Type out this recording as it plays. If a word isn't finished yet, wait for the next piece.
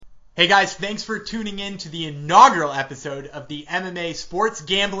Hey guys, thanks for tuning in to the inaugural episode of the MMA Sports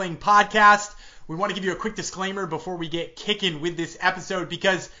Gambling Podcast. We want to give you a quick disclaimer before we get kicking with this episode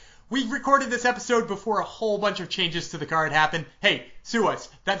because we recorded this episode before a whole bunch of changes to the card happened. Hey, sue us.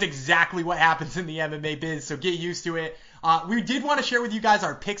 That's exactly what happens in the MMA biz, so get used to it. We did want to share with you guys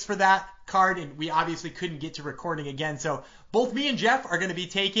our picks for that card, and we obviously couldn't get to recording again. So both me and Jeff are going to be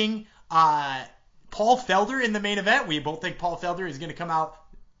taking Paul Felder in the main event. We both think Paul Felder is going to come out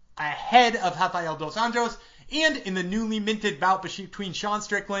ahead of Rafael Dos Anjos. And in the newly minted bout between Sean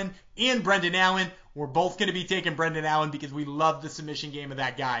Strickland and Brendan Allen, we're both going to be taking Brendan Allen because we love the submission game of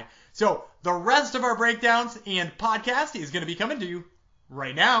that guy. So the rest of our breakdowns and podcast is going to be coming to you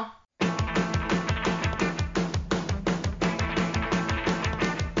right now.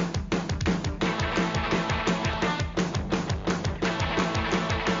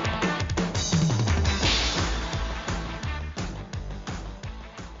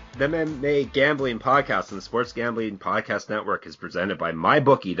 The MMA Gambling Podcast on the Sports Gambling Podcast Network is presented by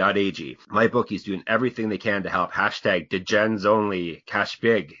MyBookie.ag. MyBookie is doing everything they can to help hashtag DeGensOnly cash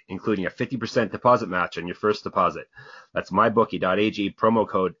big, including a 50% deposit match on your first deposit. That's MyBookie.ag, promo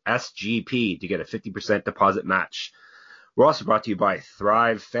code SGP to get a 50% deposit match. We're also brought to you by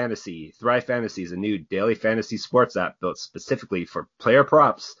Thrive Fantasy. Thrive Fantasy is a new daily fantasy sports app built specifically for player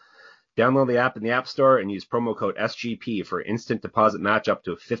props. Download the app in the App Store and use promo code SGP for instant deposit match up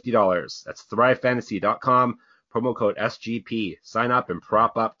to $50. That's thrivefantasy.com, promo code SGP. Sign up and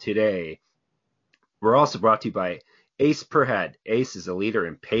prop up today. We're also brought to you by Ace Per Head. Ace is a leader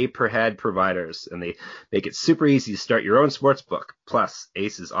in pay-per-head providers, and they make it super easy to start your own sportsbook. Plus,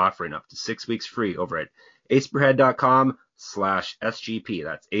 Ace is offering up to 6 weeks free over at aceperhead.com/SGP.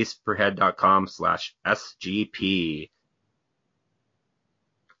 That's aceperhead.com/SGP.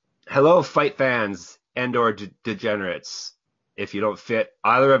 Hello, fight fans and/or degenerates. If you don't fit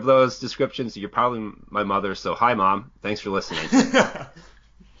either of those descriptions, you're probably my mother. So, hi, Mom. Thanks for listening. I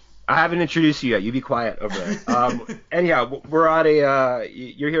haven't introduced you yet. You be quiet over there. Anyhow, we're on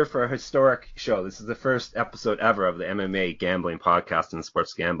you're here for a historic show. This is the first episode ever of the MMA Gambling Podcast and the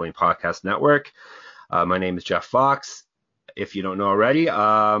Sports Gambling Podcast Network. My name is Jeff Fox. If you don't know already,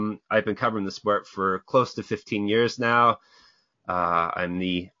 I've been covering the sport for close to 15 years now. I'm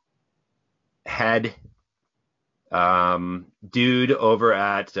the head dude over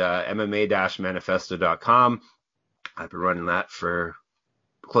at MMA-manifesto.com. I've been running that for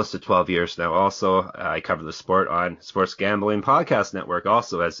close to 12 years now. Also, I cover the sport on Sports Gambling Podcast Network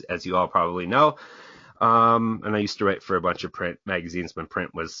also, as you all probably know. And I used to write for a bunch of print magazines when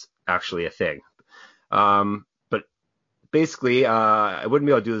print was actually a thing. But basically, I wouldn't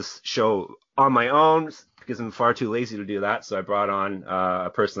be able to do this show on my own because I'm far too lazy to do that. So I brought on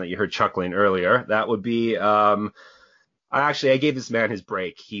a person that you heard chuckling earlier. That would be I gave this man his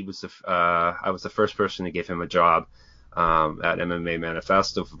break. I was the first person to give him a job at MMA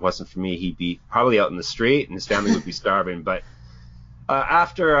Manifesto. If it wasn't for me, he'd be probably out in the street and his family would be starving. But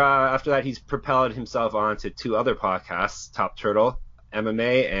after that, he's propelled himself onto two other podcasts, Top Turtle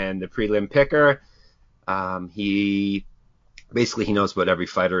MMA and the Prelim Picker. He knows about every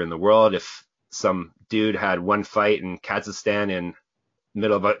fighter in the world. If some dude had one fight in Kazakhstan in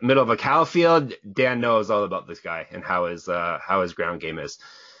middle of a cow field, Dan knows all about this guy and how his ground game is.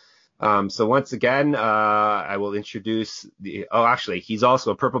 So once again, I will introduce he's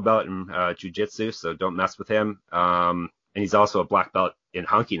also a purple belt in jiu-jitsu, so don't mess with him. And he's also a black belt in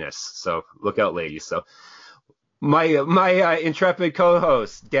hunkiness, so look out, ladies. So my intrepid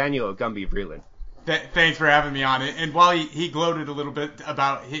co-host, Daniel Gumby Vreeland. Thanks for having me on. And while he gloated a little bit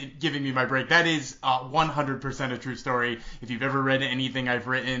about giving me my break, that is 100% a true story. If you've ever read anything I've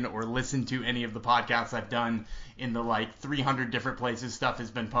written or listened to any of the podcasts I've done in the 300 different places stuff has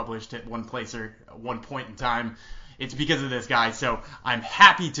been published at one place or one point in time, it's because of this guy. So I'm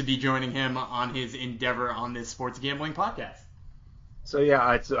happy to be joining him on his endeavor on this sports gambling podcast. So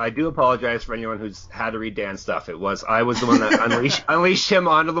yeah, I do apologize for anyone who's had to read Dan's stuff. I was the one that unleashed him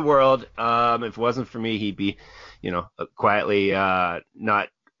onto the world. If it wasn't for me, he'd be, quietly, like I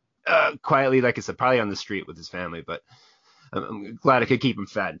said, probably on the street with his family. But I'm glad I could keep him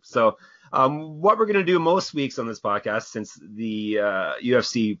fed. So what we're gonna do most weeks on this podcast, since the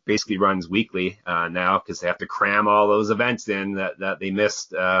UFC basically runs weekly now because they have to cram all those events in that they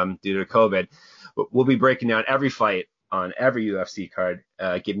missed due to COVID, we'll be breaking down every fight on every UFC card,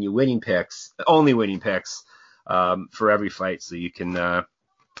 giving you only winning picks for every fight, so you can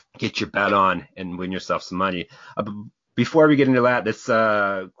get your bet on and win yourself some money. Before we get into that, let's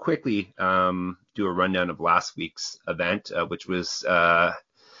quickly do a rundown of last week's event, which was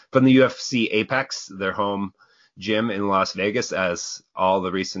from the UFC Apex, their home gym in Las Vegas, as all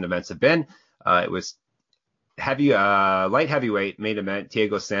the recent events have been. It was light heavyweight main event,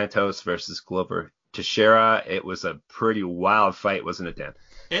 Thiago Santos versus Glover Teixeira. It was a pretty wild fight, wasn't it, Dan?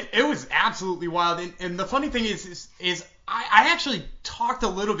 It was absolutely wild. And the funny thing is I actually talked a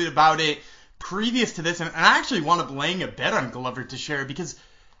little bit about it previous to this, and I actually wound up laying a bet on Glover Teixeira because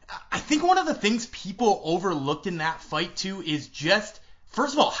I think one of the things people overlooked in that fight too is just,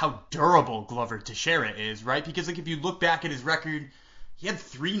 first of all, how durable Glover Teixeira is, right? Because like if you look back at his record, he had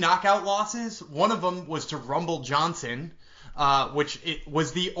 3 knockout losses. One of them was to Rumble Johnson, which it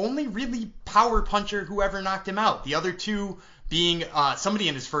was the only really power puncher who ever knocked him out. The other 2 being somebody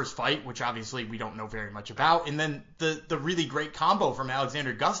in his first fight, which obviously we don't know very much about, and then the really great combo from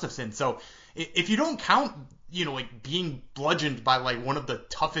Alexander Gustafsson. So if you don't count, like being bludgeoned by like one of the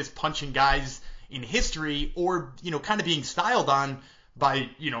toughest punching guys in history, or kind of being styled on by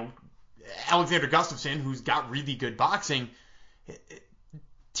Alexander Gustafsson, who's got really good boxing,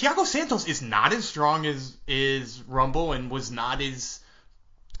 Thiago Santos is not as strong as Rumble, and was not as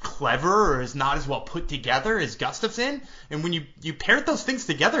clever or is not as well put together as Gustafsson. And when you paired those things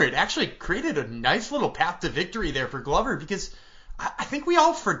together, it actually created a nice little path to victory there for Glover, because I think we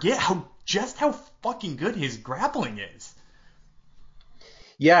all forget how fucking good his grappling is.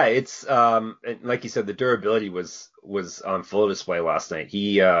 Yeah, it's like you said, the durability was on full display last night.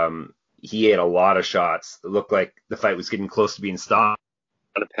 He ate a lot of shots. It looked like the fight was getting close to being stopped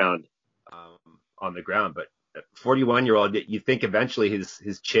on a pound on the ground, but 41-year-old, you think eventually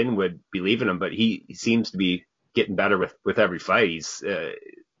his chin would be leaving him, but he seems to be getting better with every fight. He's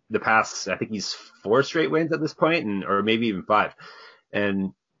the past, I think he's 4 straight wins at this point, or maybe even 5,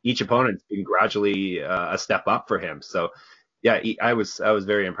 and each opponent's been gradually a step up for him. So yeah, I was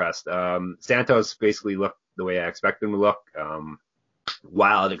very impressed. Santos basically looked the way I expected him to look.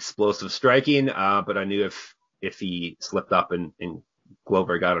 Wild, explosive striking, but I knew if he slipped up and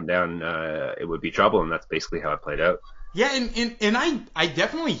Glover got him down, it would be trouble, and that's basically how it played out. Yeah, and I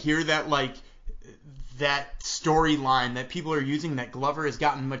definitely hear that, like, that storyline that people are using, that Glover has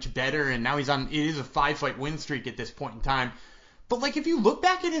gotten much better, and now it is a 5-fight win streak at this point in time. But like, if you look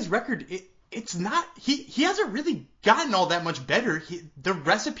back at his record, it's not, he hasn't really gotten all that much better. The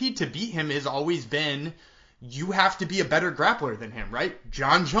recipe to beat him has always been, you have to be a better grappler than him, right?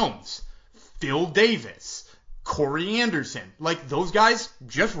 John Jones, Phil Davis, Corey Anderson, like, those guys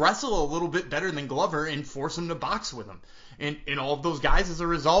just wrestle a little bit better than Glover and force him to box with him. And all of those guys, as a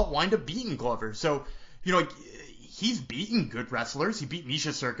result, wind up beating Glover. So, like, he's beaten good wrestlers. He beat Misha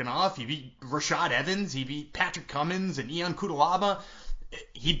Serkinov. He beat Rashad Evans. He beat Patrick Cummins and Ion Cutelaba.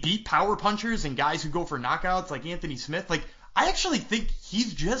 He beat power punchers and guys who go for knockouts like Anthony Smith. Like, I actually think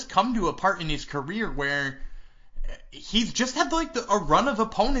he's just come to a part in his career where he's just had like a run of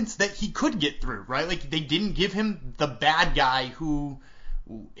opponents that he could get through, right? Like, they didn't give him the bad guy who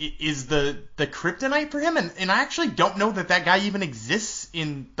is the kryptonite for him, and I actually don't know that guy even exists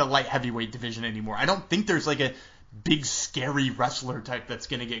in the light heavyweight division anymore. I don't think there's like a big scary wrestler type that's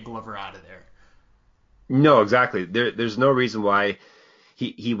gonna get Glover out of there. No, exactly. There's no reason why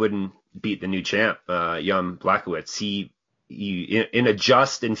he wouldn't beat the new champ, Jan Blachowicz. He in a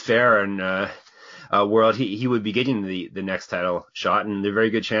just and fair and world, he would be getting the next title shot, and there's a very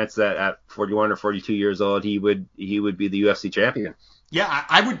good chance that at 41 or 42 years old he would be the UFC champion. Yeah,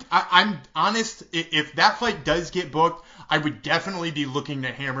 I'm honest. If that fight does get booked, I would definitely be looking to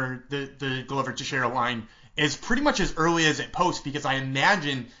hammer the Glover Teixeira line as pretty much as early as it posts, because I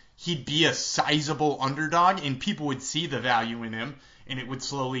imagine he'd be a sizable underdog and people would see the value in him, and it would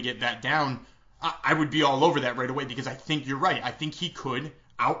slowly get that down. I would be all over that right away, because I think you're right. I think he could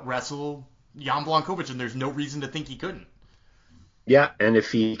out wrestle Jan Blachowicz, and there's no reason to think he couldn't. Yeah, and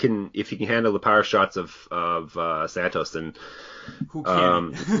if he can handle the power shots of Santos, then who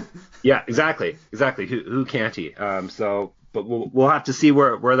can't? Yeah, exactly. Who can't he? But we'll have to see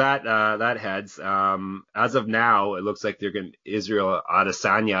where that heads. As of now, it looks like Israel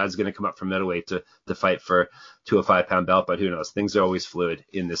Adesanya is going to come up from middleweight to fight for 205-pound belt, but who knows? Things are always fluid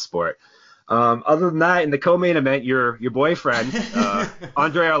in this sport. Other than that, in the co-main event, your boyfriend,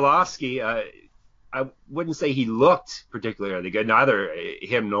 Andrei Arlovski, I wouldn't say he looked particularly good. Neither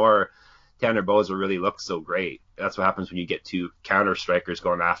him nor Tanner Boser really looked so great. That's what happens when you get 2 counter strikers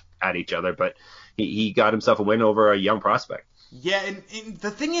going at each other. But he got himself a win over a young prospect. Yeah, and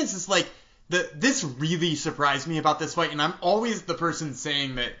the thing is like, this really surprised me about this fight, and I'm always the person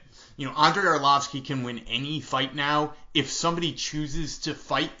saying that, Andrei Arlovski can win any fight now if somebody chooses to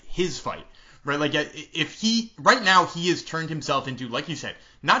fight his fight. Right, like, right now he has turned himself into, like you said,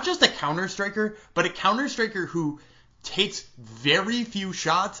 not just a counter striker, but a counter striker who takes very few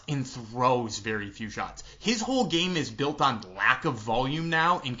shots and throws very few shots. His whole game is built on lack of volume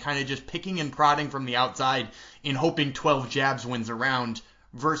now and kind of just picking and prodding from the outside and hoping 12 jabs wins a round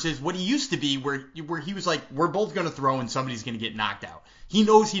versus what he used to be where he was like, we're both going to throw and somebody's going to get knocked out. He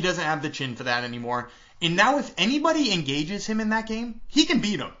knows he doesn't have the chin for that anymore. And now if anybody engages him in that game, he can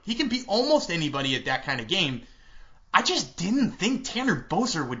beat him. He can beat almost anybody at that kind of game. I just didn't think Tanner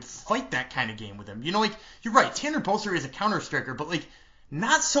Boser would fight that kind of game with him. You know, like, you're right, Tanner Boser is a counter striker, but like,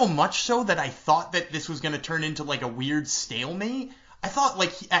 not so much so that I thought that this was going to turn into like a weird stalemate. I thought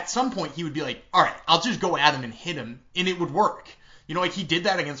like at some point he would be like, all right, I'll just go at him and hit him, and it would work. You know, like he did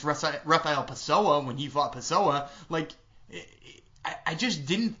that against Rafael Pessoa when he fought Pessoa. Like, I just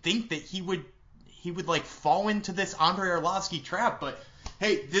didn't think that he would like fall into this Andrei Arlovsky trap. But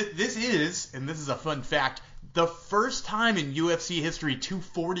hey, this is a fun fact, the first time in UFC history two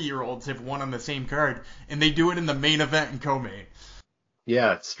 40-year-olds have won on the same card, and they do it in the main event and co-main.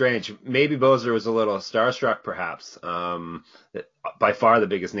 Yeah, it's strange. Maybe Boser was a little starstruck, perhaps. By far the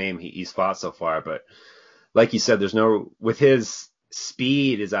biggest name he's fought so far, but like you said, with his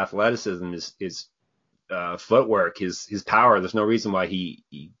speed, his athleticism, his footwork, his power, there's no reason why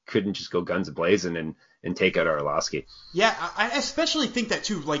he couldn't just go guns a-blazing and take out Arlovsky. Yeah, I especially think that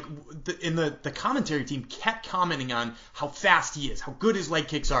too. Like the commentary team kept commenting on how fast he is, how good his leg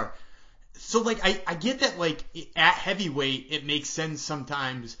kicks are. So like I get that like at heavyweight it makes sense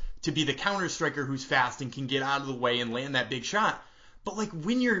sometimes to be the counter striker who's fast and can get out of the way and land that big shot. But like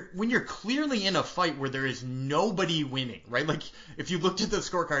when you're clearly in a fight where there is nobody winning, right? Like if you looked at the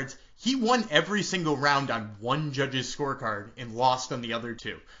scorecards, he won every single round on one judge's scorecard and lost on the other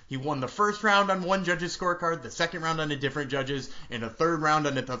two. He won the first round on one judge's scorecard, the second round on a different judge's, and a third round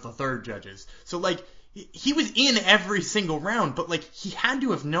on the third judge's. So like he was in every single round, but like he had to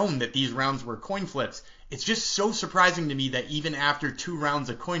have known that these rounds were coin flips. It's just so surprising to me that even after 2 rounds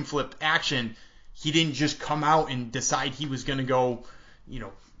of coin flip action, he didn't just come out and decide he was going to go, you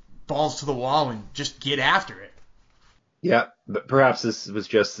know, balls to the wall and just get after it. Yeah, but perhaps this was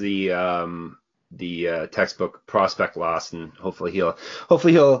just the textbook prospect loss, and hopefully he'll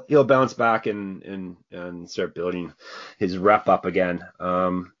bounce back and start building his rep up again.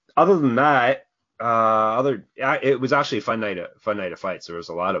 Other than that, it was actually a fun night of fights. There was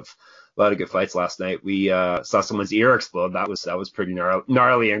a lot of good fights last night. We saw someone's ear explode. That was pretty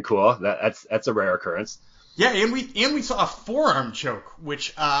gnarly and cool. That's a rare occurrence. Yeah, and we saw a forearm choke,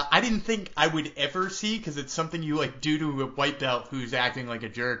 which I didn't think I would ever see because it's something you like do to a white belt who's acting like a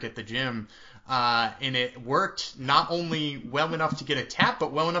jerk at the gym. And it worked not only well enough to get a tap,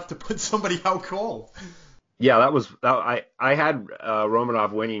 but well enough to put somebody out cold. Yeah, I had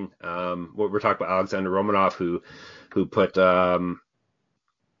Romanov winning. We're talking about Alexander Romanov, who put I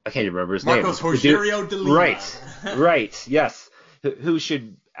can't even remember his name. Marcos Rogério de Lima. Right, yes. Who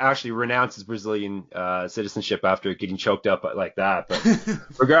should actually renounce his Brazilian citizenship after getting choked up like that. But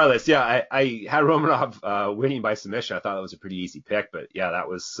regardless, yeah, I had Romanov winning by submission. I thought that was a pretty easy pick, but yeah, that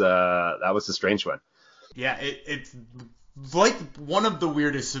was a strange one. Yeah, it's like one of the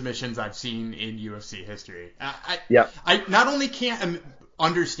weirdest submissions I've seen in UFC history. I not only can't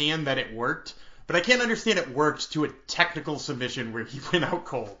understand that it worked, but I can't understand it worked to a technical submission where he went out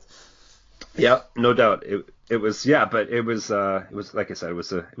cold. Yeah, no doubt. It was like I said, it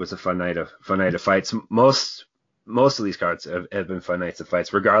was a fun night of fights. Most of these cards have been fun nights of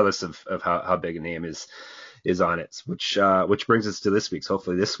fights, regardless of how big a name is on it. Which brings us to this week's.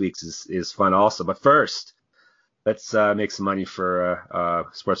 Hopefully this week's is fun also. But first, let's make some money for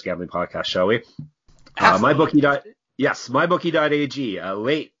Sports Gambling Podcast, shall we? MyBookie.ag.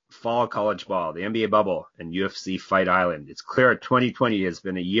 Late fall college ball, the NBA bubble, and UFC Fight Island. It's clear 2020 has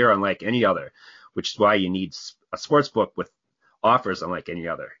been a year unlike any other, which is why you need a sports book with offers unlike any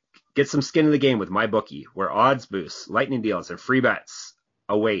other. Get some skin in the game with MyBookie, where odds boosts, lightning deals, and free bets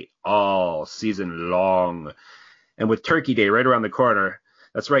await all season long. And with Turkey Day right around the corner,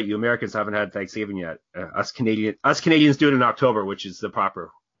 that's right, you Americans haven't had Thanksgiving yet. Us Canadians do it in October, which is the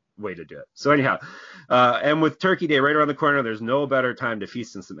proper way to do it. So anyhow, and with Turkey Day right around the corner, there's no better time to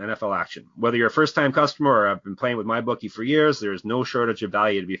feast on some NFL action. Whether you're a first-time customer or have been playing with MyBookie for years, there is no shortage of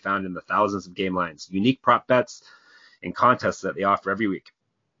value to be found in the thousands of game lines, unique prop bets, and contests that they offer every week.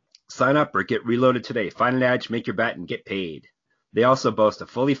 Sign up or get reloaded today. Find an edge, make your bet, and get paid. They also boast a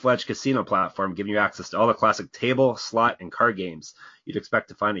fully fledged casino platform giving you access to all the classic table, slot, and card games you'd expect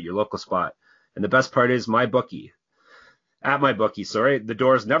to find at your local spot. And the best part is MyBookie. At MyBookie, the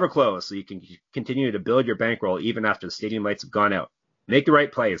doors never close, so you can continue to build your bankroll even after the stadium lights have gone out. Make the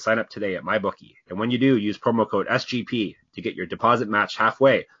right play and sign up today at MyBookie. And when you do, use promo code SGP to get your deposit matched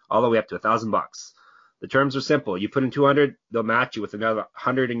halfway, all the way up to $1,000. The terms are simple. You put in 200, they'll match you with another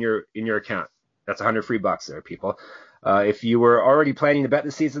 100 in your account. That's 100 free bucks there, people. If you were already planning to bet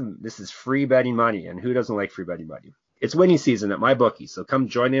this season, this is free betting money. And who doesn't like free betting money? It's winning season at MyBookie, so come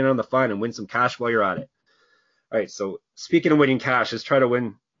join in on the fun and win some cash while you're at it. All right, so speaking of winning cash, let's try to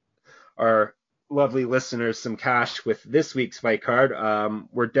win our lovely listeners some cash with this week's fight card.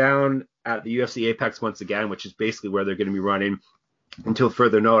 We're down at the UFC Apex once again, which is basically where they're going to be running until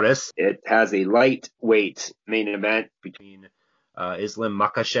further notice. It has a lightweight main event between Islam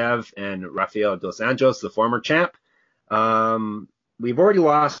Makhachev and Rafael Dos Anjos, the former champ. We've already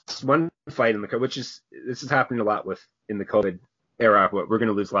lost one fight in the card, this is happening a lot in the COVID era. We're going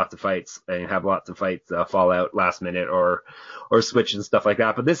to lose lots of fights and have lots of fights fall out last minute or switch and stuff like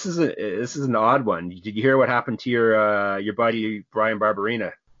that. But this is an odd one. Did you hear what happened to your buddy Bryan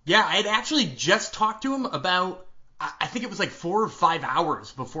Barberena? Yeah, I had actually just talked to him about, I think it was like 4 or 5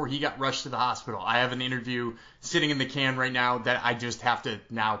 hours before he got rushed to the hospital. I have an interview sitting in the can right now that I just have to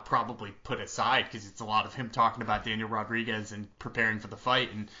now probably put aside because it's a lot of him talking about Daniel Rodriguez and preparing for the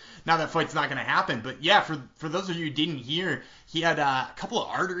fight. And now that fight's not going to happen. But yeah, for those of you who didn't hear, he had a couple of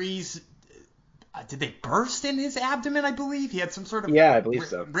arteries. Did they burst in his abdomen, I believe? He had some sort of I believe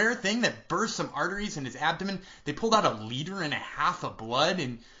so. Rare thing that burst some arteries in his abdomen. They pulled out 1.5 liters of blood,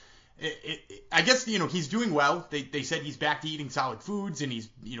 and I guess, he's doing well. They said he's back to eating solid foods, and he's,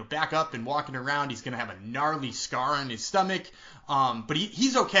 back up and walking around. He's going to have a gnarly scar on his stomach. But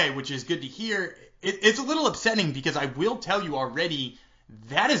he's okay, which is good to hear. It's a little upsetting because I will tell you already,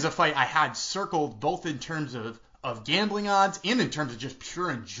 that is a fight I had circled both in terms of gambling odds and in terms of just pure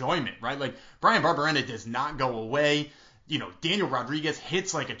enjoyment, right? Like, Bryan Barberena does not go away. Daniel Rodriguez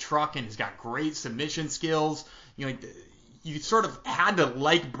hits like a truck and has got great submission skills. You sort of had to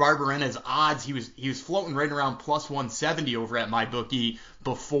like Barberena's odds. He was floating right around plus 170 over at MyBookie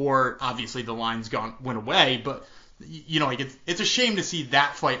before, obviously, the lines went away. But it's a shame to see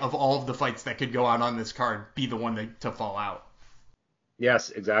that fight, of all of the fights that could go out on this card, be the one to fall out.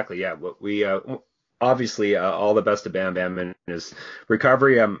 Yes, exactly. Yeah, we obviously all the best to Bam Bam in his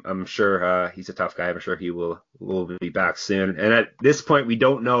recovery. I'm sure he's a tough guy. I'm sure he will be back soon. And at this point, we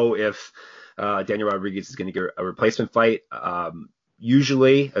don't know if Daniel Rodriguez is going to get a replacement fight.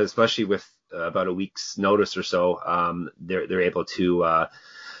 Usually, especially with about a week's notice or so, they're able to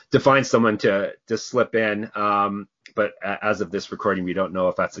find someone to slip in. But as of this recording, we don't know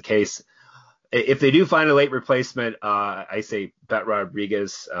if that's the case. If they do find a late replacement, I say bet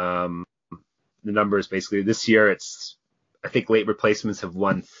Rodriguez. The numbers basically this year, I think late replacements have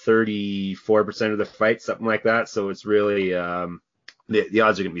won 34% of the fights, something like that. So it's really the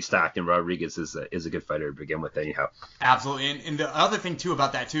odds are going to be stacked, and Rodriguez is a good fighter to begin with anyhow. Absolutely. And the other thing, too,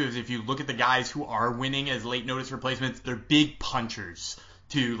 about that, too, is if you look at the guys who are winning as late notice replacements, they're big punchers,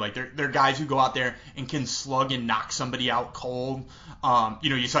 too. Like, they're guys who go out there and can slug and knock somebody out cold.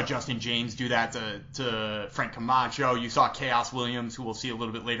 You saw Justin James do that to Frank Camacho. You saw Chaos Williams, who we'll see a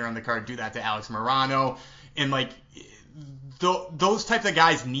little bit later on the card, do that to Alex Morano. And, like, those types of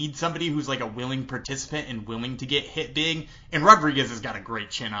guys need somebody who's like a willing participant and willing to get hit big. And Rodriguez has got a great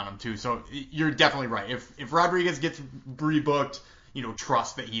chin on him too. So you're definitely right. If Rodriguez gets rebooked,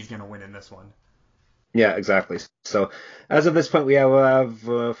 trust that he's going to win in this one. Yeah, exactly. So as of this point, we have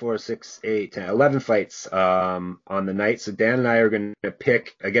 4, 6, 8, 10, 11 fights on the night. So Dan and I are going to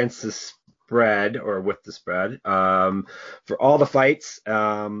pick against the spread or with the spread for all the fights.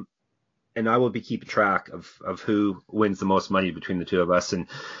 And I will be keeping track of who wins the most money between the two of us. And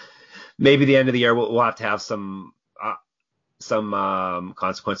maybe the end of the year, we'll have to have some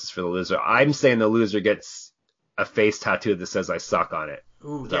consequences for the loser. I'm saying the loser gets a face tattoo that says I suck on it.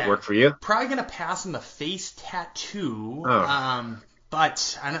 Ooh, Does that work for you? Probably going to pass on the face tattoo. Oh.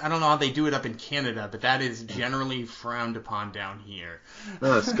 But I don't know how they do it up in Canada, but that is generally frowned upon down here.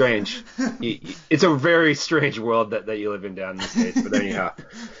 Oh, it's strange. It's a very strange world that you live in down in the States. But anyhow,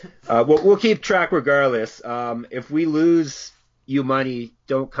 we'll keep track regardless. If we lose you money,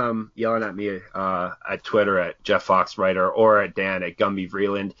 don't come yelling at me at Twitter at Jeff Fox Writer or at Dan at Gumby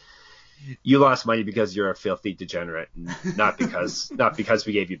Vreeland. You lost money because you're a filthy degenerate, not because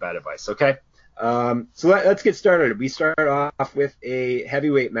we gave you bad advice. Okay. So let's get started. We start off with a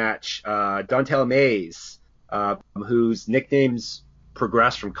heavyweight match. Don'Tale Mayes, whose nicknames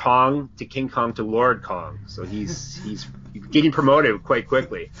progressed from Kong to King Kong to Lord Kong. So he's getting promoted quite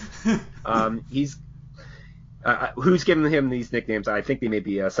quickly. Who's giving him these nicknames? I think they may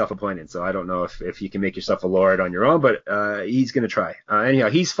be self-appointed, so I don't know if you can make yourself a lord on your own, but he's going to try. Anyhow,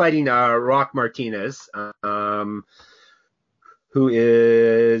 he's fighting Rock Martinez, who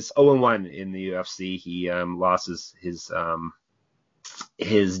is 0-1 in the UFC. He lost his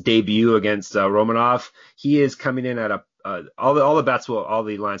his debut against Romanov. He is coming in at all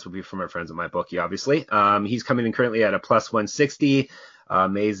the lines will be from our friends at MyBookie, obviously. He's coming in currently at a plus 160.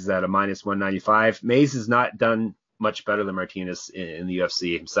 Mays is at a minus 195. Mays has not done much better than Martinez in the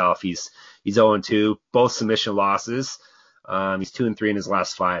UFC himself. He's 0-2, both submission losses. He's 2-3 in his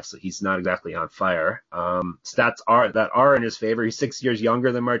last 5, so he's not exactly on fire. Stats are in his favor. He's 6 years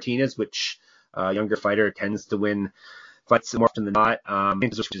younger than Martinez, which younger fighter tends to win fights more often than not.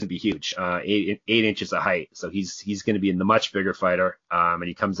 Which is going to be huge. 8 inches of height, so he's going to be the much bigger fighter. And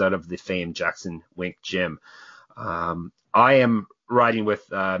he comes out of the famed Jackson Wink gym. I am riding with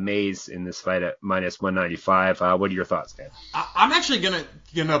Mays in this fight at minus 195. What are your thoughts, Dan? I'm actually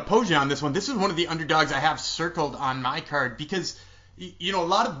gonna oppose you on this one. This is one of the underdogs I have circled on my card because a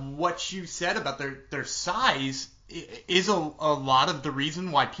lot of what you said about their size is a lot of the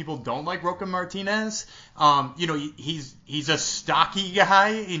reason why people don't like Roca Martinez. He's a stocky guy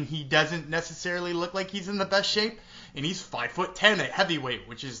and he doesn't necessarily look like he's in the best shape, and he's 5'10" at heavyweight,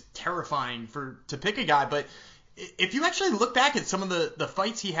 which is terrifying to pick a guy. But if you actually look back at some of the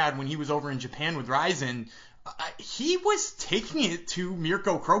fights he had when he was over in Japan with Rizin, he was taking it to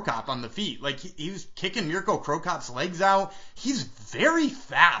Mirko Cro Cop on the feet. Like, he was kicking Mirko Cro Cop's legs out. He's very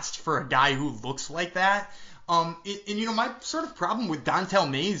fast for a guy who looks like that. My sort of problem with Don'Tale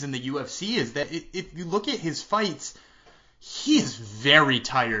Mayes in the UFC is that if you look at his fights, he is very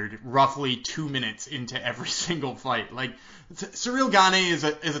tired roughly 2 minutes into every single fight. Like, Ciryl Gane is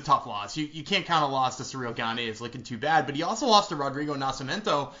a tough loss. You can't count a loss to Ciryl Gane as looking too bad, but he also lost to Rodrigo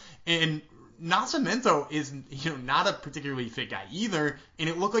Nascimento, and Nascimento is not a particularly fit guy either, and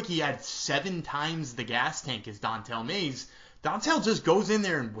it looked like he had 7 times the gas tank as Don'Tale Mayes. Don'Tale just goes in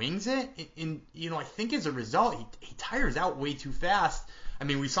there and wings it, and I think as a result, he tires out way too fast. I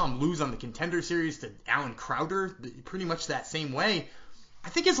mean, we saw him lose on the Contender Series to Alan Crowder, pretty much that same way. I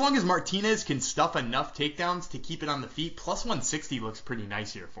think as long as Martinez can stuff enough takedowns to keep it on the feet, plus 160 looks pretty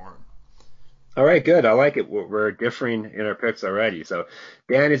nice here for him. All right, good. I like it. We're differing in our picks already. So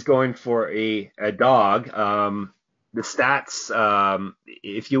Dan is going for a dog. The stats,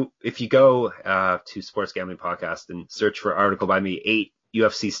 if you go to Sports Gambling Podcast and search for article by me, 8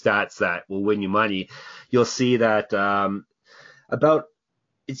 UFC stats that will win you money, you'll see that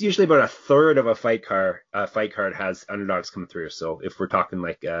it's usually about a third of a fight card has underdogs come through. So if we're talking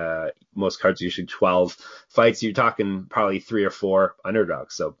like most cards are usually 12 fights, you're talking probably 3 or 4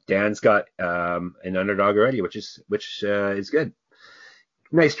 underdogs. So Dan's got an underdog already, which is good.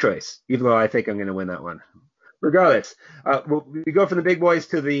 Nice choice, even though I think I'm going to win that one. Regardless, we go from the big boys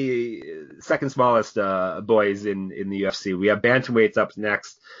to the second smallest boys in the UFC. We have bantamweights up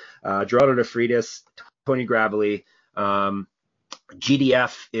next. Geraldo de Freitas, Tony Gravely.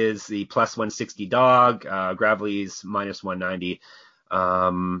 GDF is the plus 160 dog. Gravely's minus 190.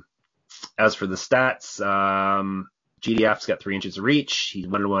 As for the stats, GDF's got 3 inches of reach. He's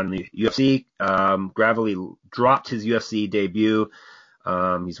 1-1 in the UFC. Gravely dropped his UFC debut.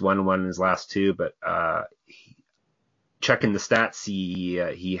 He's 1-1 in his last 2, but checking the stats,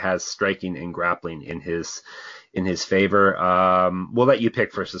 he has striking and grappling in his favor. We'll let you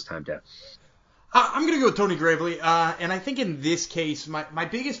pick first this time, Dan. I'm going to go with Tony Gravely, and I think in this case, my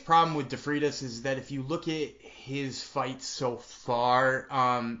biggest problem with de Freitas is that if you look at his fights so far,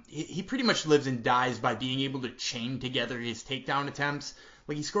 he pretty much lives and dies by being able to chain together his takedown attempts.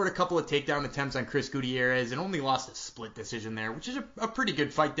 Like, he scored a couple of takedown attempts on Chris Gutierrez and only lost a split decision there, which is a pretty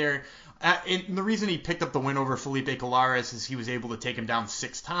good fight there. And the reason he picked up the win over Felipe Colares is he was able to take him down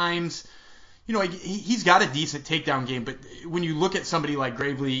 6 times. He's got a decent takedown game, but when you look at somebody like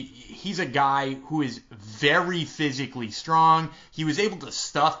Gravely, he's a guy who is very physically strong. He was able to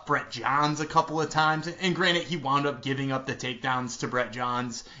stuff Brett Johns a couple of times, and granted, he wound up giving up the takedowns to Brett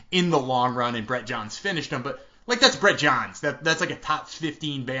Johns in the long run, and Brett Johns finished him, but that's Brett Johns. That's like a top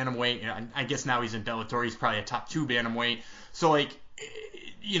 15 bantamweight. I guess now he's in Bellator. He's probably a top 2 bantamweight. So,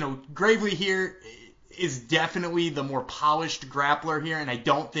 Gravely here is definitely the more polished grappler here, and I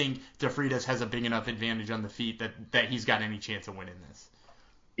don't think de Freitas has a big enough advantage on the feet that he's got any chance of winning this.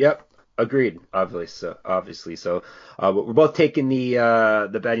 Yep, agreed. Obviously. So we're both taking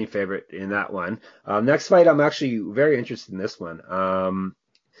the betting favorite in that one. Next fight, I'm actually very interested in this one.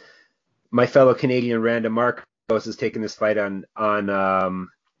 My fellow Canadian Randa Marcos is taking this fight on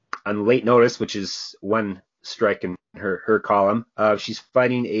late notice, which is one strike in her column. She's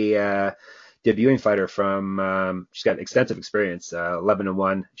fighting a debuting fighter from she's got extensive experience,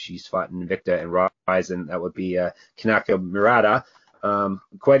 11-1. She's fought in Invicta and Rizin. That would be Kanako Murata.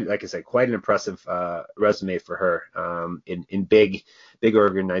 Quite an impressive resume for her in big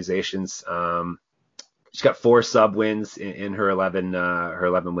organizations. She's got 4 sub wins in her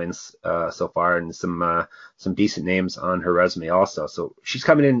 11 wins so far, and some decent names on her resume also. So she's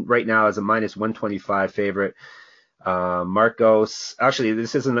coming in right now as a minus 125 favorite. Marcos, actually,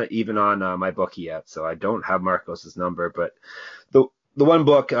 this isn't even on my bookie yet, so I don't have Marcos's number, but the one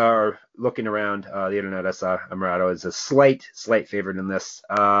book looking around the internet, I saw Murata is a slight favorite in this.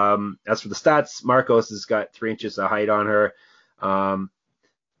 As for the stats, Marcos has got 3 inches of height on her.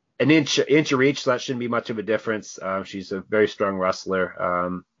 An inch of reach, so that shouldn't be much of a difference. She's a very strong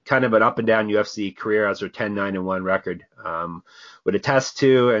wrestler. Kind of an up and down UFC career, as her 10-9-1 record would attest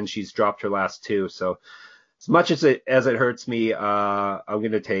to, and she's dropped her last 2. So as much as it hurts me, I'm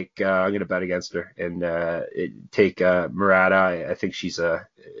gonna bet against her and take Murata. I think she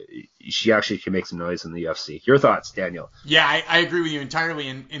actually can make some noise in the UFC. Your thoughts, Daniel? Yeah, I agree with you entirely,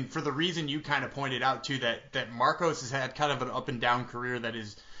 and for the reason you kind of pointed out too, that Marcos has had kind of an up and down career that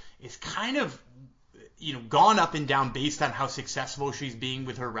is kind of, gone up and down based on how successful she's being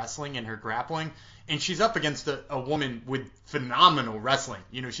with her wrestling and her grappling. And she's up against a woman with phenomenal wrestling.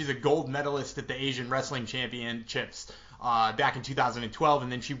 She's a gold medalist at the Asian Wrestling Championships back in 2012,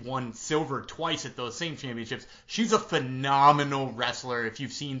 and then she won silver twice at those same championships. She's a phenomenal wrestler if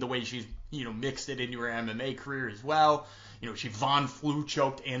you've seen the way she's, mixed it into her MMA career as well. She Von Flue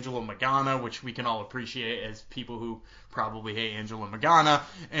choked Angela Magana, which we can all appreciate as people who probably hate Angela Magana.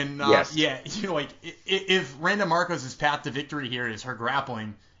 And yes. If Randa Marcos' path to victory here is her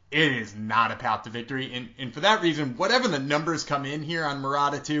grappling, it is not a path to victory. And for that reason, whatever the numbers come in here on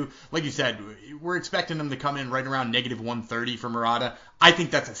Murata too, like you said, we're expecting them to come in right around negative 130 for Murata. I think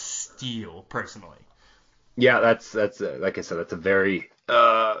that's a steal, personally. Yeah, that's like I said, that's a very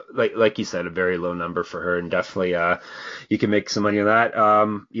like you said, a very low number for her, and definitely you can make some money on that.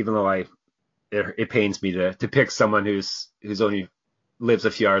 Even though it pains me to pick someone who's only lives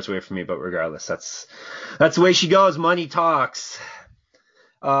a few hours away from me, but regardless, that's the way she goes. Money talks.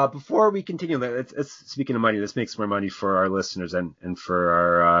 Before we continue, speaking of money, let's make some more money for our listeners and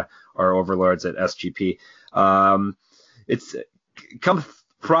for our overlords at SGP. It's come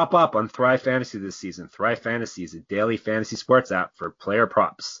prop up on Thrive Fantasy this season. Thrive Fantasy is a daily fantasy sports app for player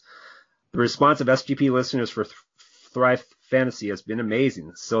props. The response of SGP listeners for Thrive Fantasy has been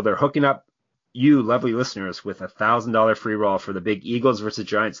amazing, so they're hooking up you lovely listeners with $1,000 free roll for the big Eagles versus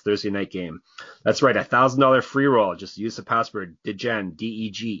Giants Thursday night game. That's right, $1,000 free roll. Just use the password DEGEN,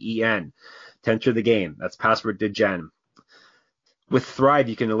 DEGEN, to enter the game. That's password DEGEN. With Thrive,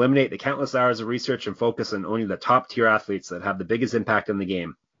 you can eliminate the countless hours of research and focus on only the top tier athletes that have the biggest impact on the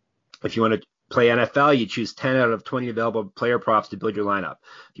game. If you want to play NFL, you choose 10 out of 20 available player props to build your lineup.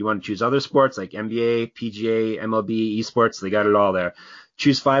 If you want to choose other sports like NBA, PGA, MLB, esports, they got it all there.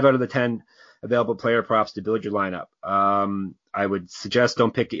 Choose 5 out of the 10 available player props to build your lineup. I would suggest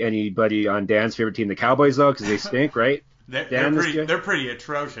don't pick anybody on Dan's favorite team, the Cowboys, though, because they stink, right? They're pretty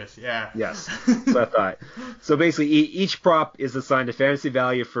atrocious, yeah. Yes, that's what I thought. So basically, each prop is assigned a fantasy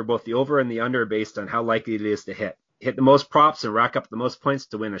value for both the over and the under based on how likely it is to hit. Hit the most props and rack up the most points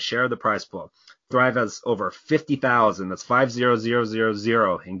to win a share of the prize pool. Thrive has over 50,000, that's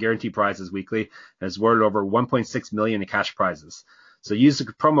 50000 in guaranteed prizes weekly, and has awarded over 1.6 million in cash prizes. So use the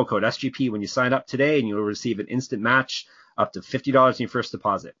promo code SGP when you sign up today, and you will receive an instant match up to $50 in your first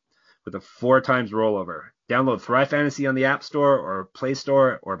deposit with a 4 times rollover. Download Thrive Fantasy on the App Store or Play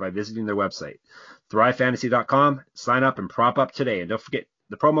Store or by visiting their website, thrivefantasy.com. Sign up and prop up today, and don't forget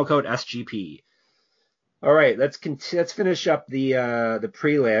the promo code SGP. All right, let's finish up the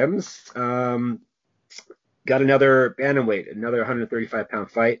prelims. Got another bantamweight, another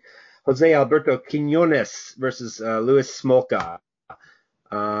 135-pound fight. Jose Alberto Quinones versus Louis Smolka.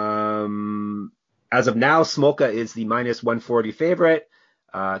 As of now, Smolka is the minus 140 favorite.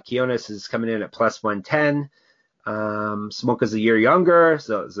 Quinones is coming in at plus 110. Smolka's a year younger,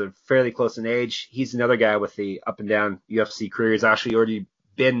 so it's a fairly close in age. He's another guy with the up and down UFC career. He's actually already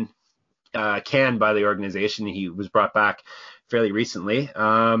been canned by the organization. He was brought back fairly recently.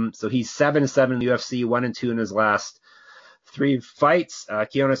 So he's 7-7 in the UFC, 1-2 in his last 3 fights.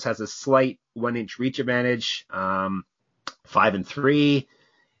 Quinones has a slight 1-inch reach advantage, 5-3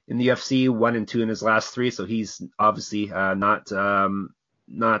 in the UFC, 1-2 in his last 3. So he's obviously not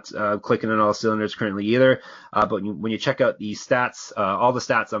clicking on all cylinders currently either. But when you check out the stats, all the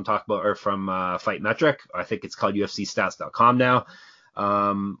stats I'm talking about are from Fight Metric. I think it's called UFCstats.com now.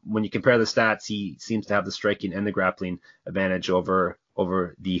 When you compare the stats, he seems to have the striking and the grappling advantage over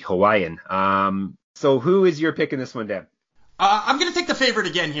the Hawaiian. So who is your pick in this one, Dan? I'm going to take the favorite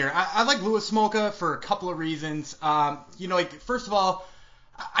again here. I like Louis Smolka for a couple of reasons. First of all,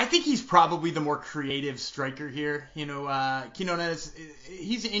 I think he's probably the more creative striker here. Quinones,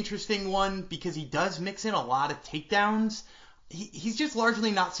 he's an interesting one because he does mix in a lot of takedowns. He's just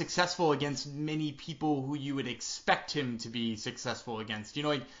largely not successful against many people who you would expect him to be successful against.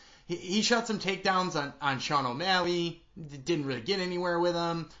 He shot some takedowns on Sean O'Malley, didn't really get anywhere with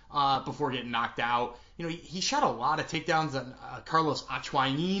him before getting knocked out. He shot a lot of takedowns on Carlos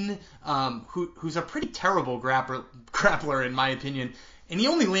Achuain, who's a pretty terrible grappler in my opinion, and he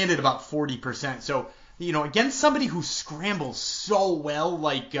only landed about 40%. So, against somebody who scrambles so well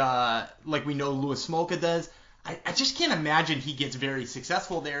like we know Louis Smolka does, I just can't imagine he gets very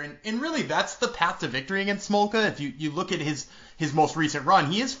successful there. And really, that's the path to victory against Smolka. If you look at his most recent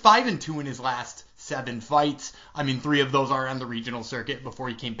run, he is 5-2 in his last 7 fights. I mean, 3 of those are on the regional circuit before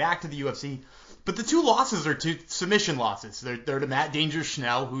he came back to the UFC. But the 2 losses are 2 submission losses. They're to Matt Danger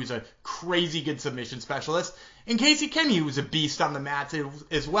Schnell, who's a crazy good submission specialist, and Casey Kenny, who's a beast on the mats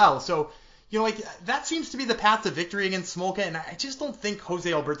as well. So, that seems to be the path to victory against Smolka, and I just don't think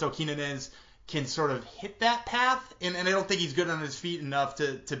Jose Alberto Quinones can sort of hit that path, and I don't think he's good on his feet enough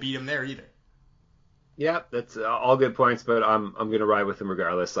to beat him there either. Yeah, that's all good points, but I'm going to ride with him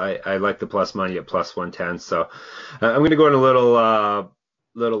regardless. I like the plus money at plus 110, so I'm going to go on a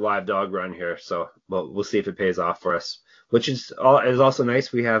little live dog run here. So we'll see if it pays off for us, which is also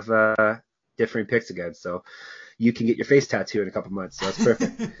nice. We have different picks again, so you can get your face tattooed in a couple months. So that's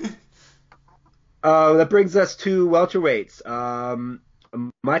perfect. That brings us to welterweights. A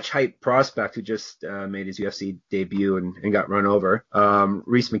much hyped prospect who just made his UFC debut and got run over.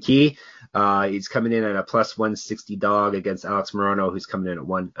 Rhys McKee, he's coming in at a plus 160 dog against Alex Morono, who's coming in at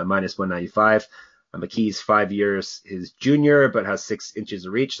a minus 195. McKee's 5 years his junior, but has 6 inches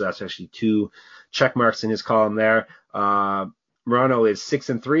of reach, so that's actually 2 check marks in his column there. Morono is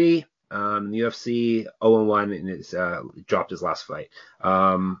 6-3. In the UFC, 0-1, and it's dropped his last fight.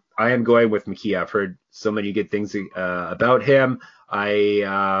 I am going with McKee. I've heard so many good things about him. I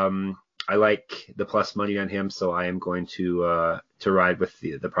like the plus money on him, so I am going to ride with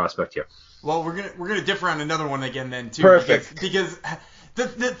the prospect here. Well, we're gonna differ on another one again then too. Perfect. Because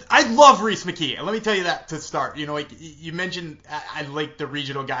I love Rhys McKee. And let me tell you that to start. You mentioned I like the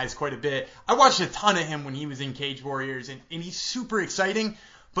regional guys quite a bit. I watched a ton of him when he was in Cage Warriors, and he's super exciting.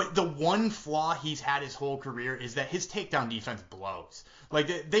 But the one flaw he's had his whole career is that his takedown defense blows.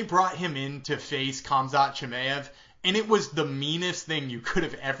 They brought him in to face Khamzat Chimaev, and it was the meanest thing you could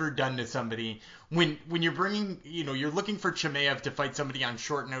have ever done to somebody. When you're you're looking for Chimaev to fight somebody on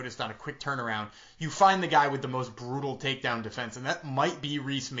short notice on a quick turnaround, you find the guy with the most brutal takedown defense, and that might be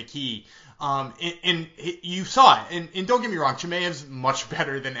Rhys McKee. And you saw it. And don't get me wrong, Chimaev's much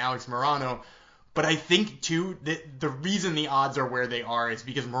better than Alex Morono. But I think, too, that the reason the odds are where they are is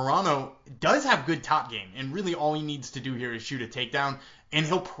because Morono does have good top game, and really all he needs to do here is shoot a takedown, and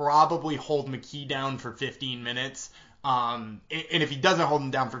he'll probably hold McKee down for 15 minutes. And if he doesn't hold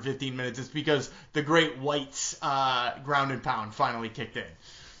him down for 15 minutes, it's because the Great White's ground and pound finally kicked in.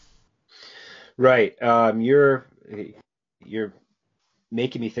 Right. You're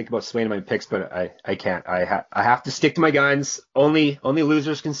making me think about swaying my picks, but I can't. I have to stick to my guns. Only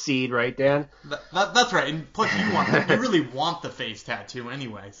losers concede, right, Dan? That's right. And plus, you really want the face tattoo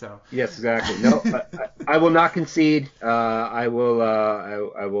anyway. So yes, exactly. No, I will not concede. I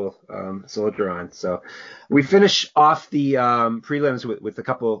will soldier on. So we finish off the prelims with a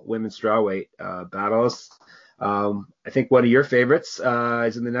couple women's strawweight battles. I think one of your favorites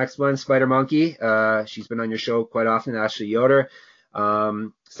is in the next one, Spider Monkey. She's been on your show quite often, Ashley Yoder.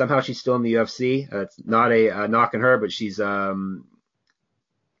 Somehow she's still in the UFC. It's not a knock on her, but she's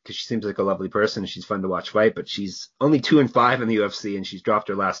because she seems like a lovely person. She's fun to watch fight, but she's only 2-5 in the UFC, and she's dropped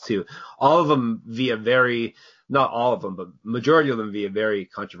her last 2. All of them via not all of them, but majority of them via very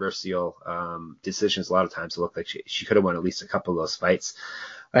controversial decisions. A lot of times it looked like she could have won at least a couple of those fights.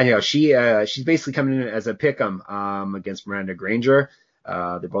 Anyhow, she's basically coming in as a pick'em against Miranda Granger.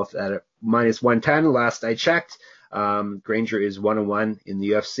 They're both at a minus 110 last I checked. Granger is 1-1 in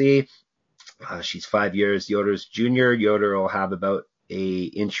the UFC. She's 5 years Yoder's junior. Yoder will have about a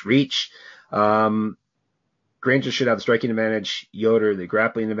inch reach. Granger should have the striking advantage. Yoder the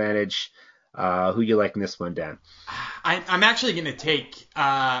grappling advantage. Who you like in this one, Dan? I'm actually going to take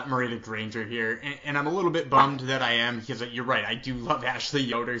Miranda Granger here, and I'm a little bit bummed that I am because you're right. I do love Ashley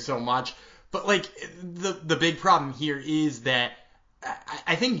Yoder so much, but the big problem here is that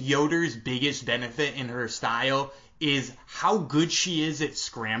I think Yoder's biggest benefit in her style is how good she is at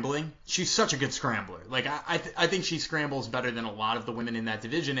scrambling. She's such a good scrambler. I think she scrambles better than a lot of the women in that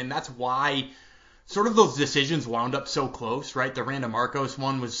division, and that's why sort of those decisions wound up so close, right? The Randa Markos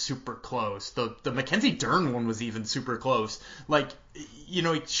one was super close. The Mackenzie Dern one was even super close. Like,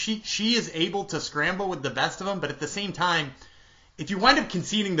 she is able to scramble with the best of them, but at the same time, if you wind up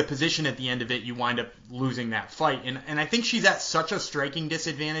conceding the position at the end of it, you wind up losing that fight. And I think she's at such a striking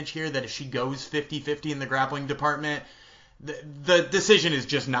disadvantage here that if she goes 50-50 in the grappling department, the decision is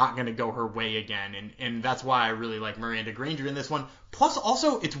just not going to go her way again. And that's why I really like Miranda Granger in this one. Plus,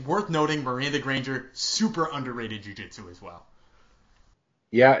 also, it's worth noting Miranda Granger, super underrated jiu-jitsu as well.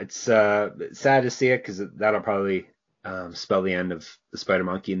 Yeah, it's sad to see it because that'll probably spell the end of the Spider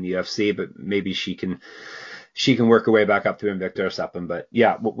Monkey in the UFC, but maybe she can work her way back up to Invicta or something. But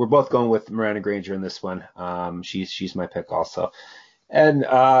yeah, we're both going with Miranda Granger in this one. She's my pick also. And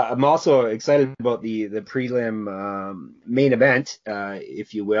I'm also excited about the prelim main event,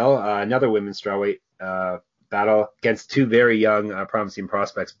 if you will. Another women's strawweight battle against two very young, promising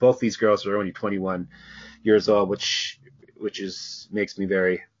prospects. Both these girls are only 21 years old, which makes me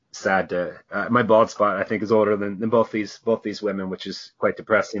very sad. My bald spot, I think, is older than both these women, which is quite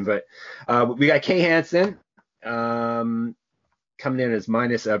depressing. But we got Kay Hansen coming in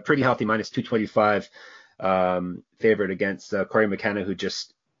as a pretty healthy minus 225. Favorite against Corey McKenna, who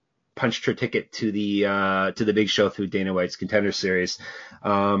just punched her ticket to the big show through Dana White's Contender Series.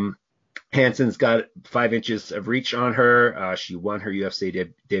 Hansen's got 5 inches of reach on her. She won her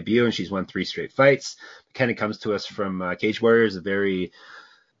UFC debut, and she's won 3 straight fights. McKenna comes to us from Cage Warriors,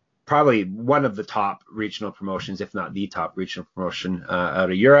 probably one of the top regional promotions, if not the top regional promotion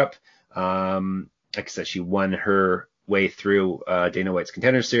out of Europe. Like I said, she won her way through Dana White's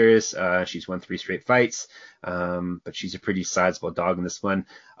Contender Series. She's won 3 straight fights, but she's a pretty sizable dog in this one.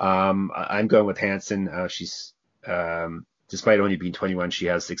 I'm going with Hansen. She's despite only being 21, she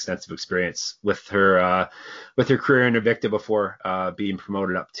has extensive experience with her career in Invicta before being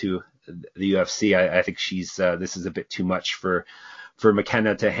promoted up to the UFC. I think this is a bit too much for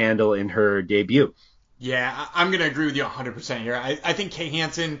McKenna to handle in her debut. Yeah, I'm gonna agree with you 100% here. I think Kay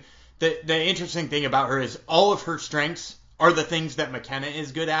Hansen. The interesting thing about her is all of her strengths are the things that McKenna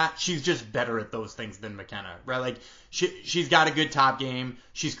is good at. She's just better at those things than McKenna, right? Like she's got a good top game.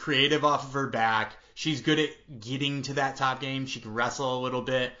 She's creative off of her back. She's good at getting to that top game. She can wrestle a little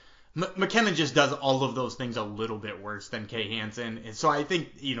bit. McKenna just does all of those things a little bit worse than Kay Hansen. And so I think,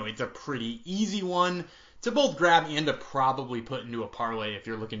 it's a pretty easy one to both grab and to probably put into a parlay if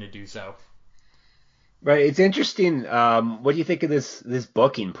you're looking to do so. Right. It's interesting. What do you think of this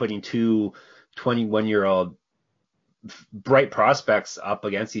booking, putting two 21-year-old bright prospects up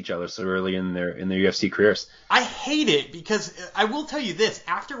against each other so early in their UFC careers? I hate it because I will tell you this.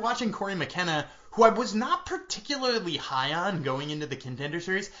 After watching Corey McKenna, who I was not particularly high on going into the Contender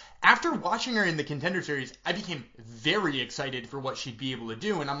Series, after watching her in the Contender Series, I became very excited for what she'd be able to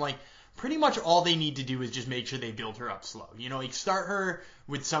do. And I'm like, pretty much all they need to do is just make sure they build her up slow. Start her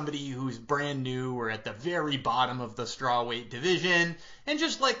with somebody who's brand new or at the very bottom of the strawweight division and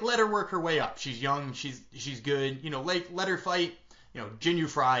just let her work her way up. She's young, she's good. Let her fight. Jin Yu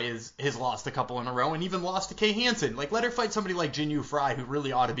Fry has lost a couple in a row and even lost to Kay Hansen. Let her fight somebody like Jin Yu Fry, who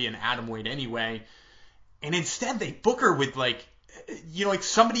really ought to be an atomweight anyway. And instead they book her with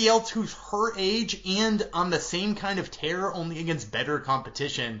somebody else who's her age and on the same kind of tear, only against better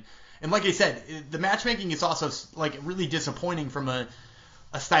competition. And like I said, the matchmaking is also really disappointing from a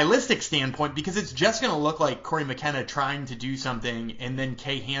stylistic standpoint because it's just going to look like Corey McKenna trying to do something and then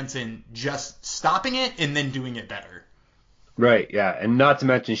Kay Hansen just stopping it and then doing it better. Right, yeah. And not to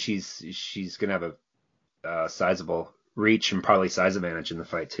mention she's going to have a sizable reach and probably size advantage in the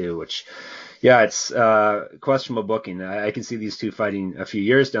fight too, which, yeah, it's questionable booking. I can see these two fighting a few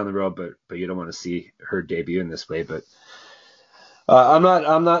years down the road, but you don't want to see her debut in this way. But I'm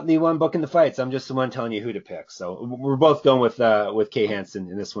not the one booking the fights. I'm just the one telling you who to pick. So we're both going with Kay Hansen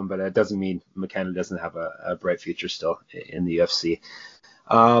in this one, but it doesn't mean McKenna doesn't have a bright future still in the UFC.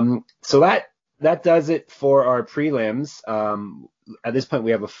 So that does it for our prelims. At this point,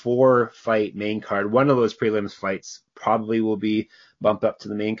 we have a 4-fight main card. One of those prelims fights probably will be bumped up to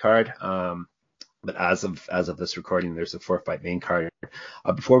the main card. But as of this recording, there's a 4-fight main card.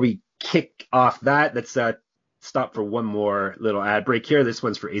 Before we kick off that, let's stop for one more little ad break here. This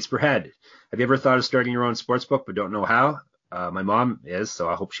one's for Ace Per Head. Have you ever thought of starting your own sportsbook but don't know how? My mom is, so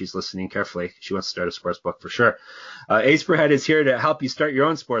I hope she's listening carefully. She wants to start a sportsbook for sure. Ace Per Head is here to help you start your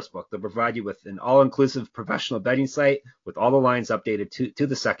own sportsbook. They'll provide you with an all-inclusive professional betting site with all the lines updated to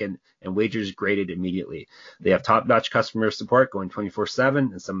the second and wagers graded immediately. They have top-notch customer support going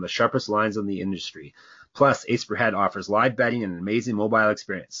 24/7 and some of the sharpest lines in the industry. Plus, Ace Per Head offers live betting and an amazing mobile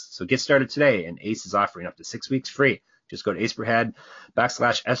experience. So get started today, and Ace is offering up to 6 weeks free. Just go to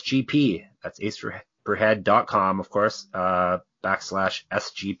aceperhead.com/SGP. That's aceperhead.com, of course,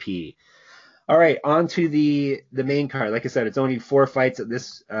 /SGP. All right, on to the main card. Like I said, it's only 4 fights at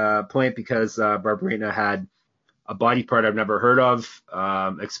this point because Barberena had a body part I've never heard of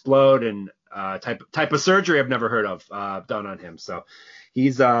explode, and type of surgery I've never heard of done on him. So he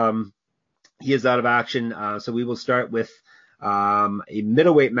is out of action. So we will start with a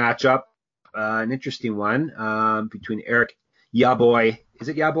middleweight matchup, an interesting one between Eric Yaboy. Is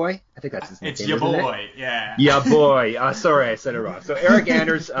it Yaboy? I think that's his name. It's Yaboy, yeah. Yaboy. Sorry, I said it wrong. So Eric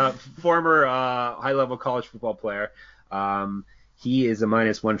Anders, former high-level college football player. He is a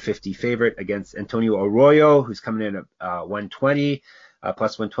 -150 favorite against Antonio Arroyo, who's coming in at 120,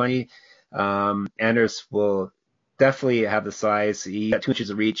 plus 120. Anders will definitely have the size. He got 2 inches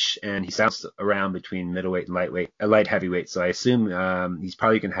of reach, and he sounds around between middleweight and light heavyweight. So I assume he's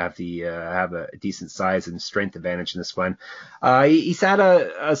probably going to have have a decent size and strength advantage in this one. He's had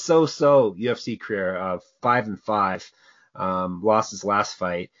a so-so UFC career of 5-5. Lost his last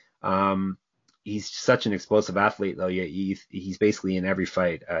fight. He's such an explosive athlete, though. He's basically in every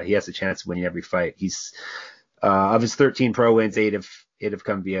fight. He has a chance of winning every fight. He's of his 13 pro wins, 8 have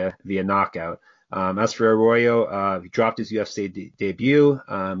come via knockout. As for Arroyo, he dropped his UFC debut.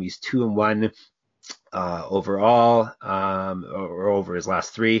 He's 2-1 overall, or over his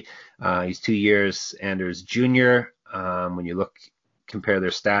last 3. He's 2 years Anders Jr. When you compare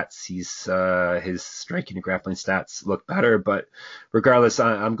their stats, his striking and grappling stats look better, but regardless,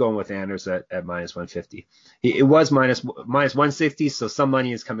 I'm going with Anders at -150. It was minus 160, so some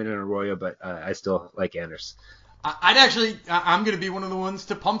money is coming in Arroyo, but I still like Anders. I'm going to be one of the ones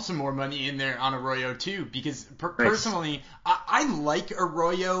to pump some more money in there on Arroyo too, because personally, I like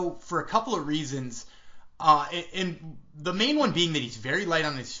Arroyo for a couple of reasons. And the main one being that he's very light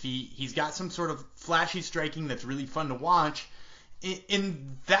on his feet. He's got some sort of flashy striking that's really fun to watch.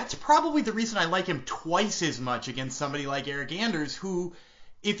 And that's probably the reason I like him twice as much against somebody like Eric Anders, who,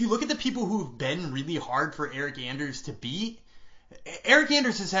 if you look at the people who've been really hard for Eric Anders to beat, Eric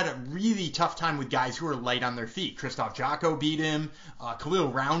Anders has had a really tough time with guys who are light on their feet. Krzysztof Jotko beat him.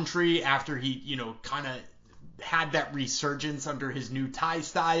 Khalil Roundtree, after he, kind of had that resurgence under his new Thai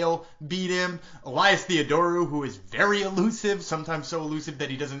style, beat him. Elias Theodorou, who is very elusive, sometimes so elusive that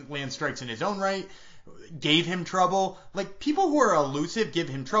he doesn't land strikes in his own right, gave him trouble. Like, people who are elusive give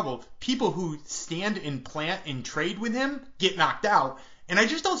him trouble. People who stand and plant and trade with him get knocked out. And I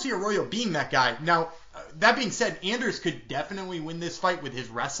just don't see Arroyo being that guy. Now, that being said, Anders could definitely win this fight with his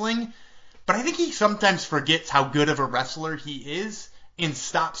wrestling, but I think he sometimes forgets how good of a wrestler he is and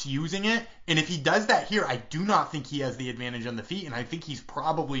stops using it. And if he does that here, I do not think he has the advantage on the feet, and I think he's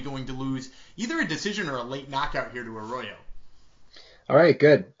probably going to lose either a decision or a late knockout here to Arroyo. All right,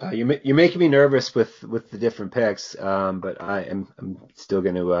 good. You're making me nervous with the different picks, but I'm still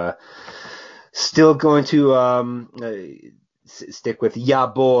going to stick with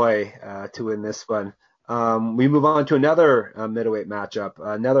Yaboy to win this one. We move on to another middleweight matchup.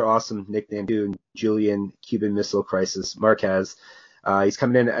 Another awesome nickname too, Julian Cuban Missile Crisis Marquez. He's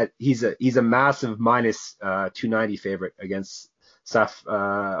coming in he's a massive -290 favorite against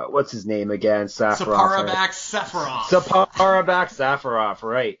what's his name again? Safarabak Safarov,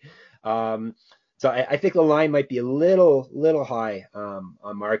 right. So I think the line might be a little high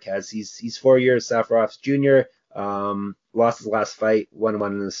on Marquez. He's 4 years Safarov's junior. Lost his last fight,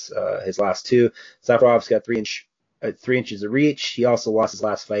 won his last 2. Safarov's got 3 inches of reach. He also lost his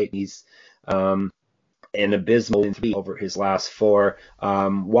last fight. He's an abysmal 3 over his last 4.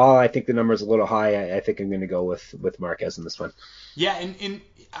 While I think the number is a little high, I think I'm going to go with Marquez in this one. Yeah, and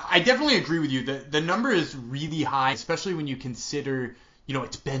I definitely agree with you. The number is really high, especially when you consider,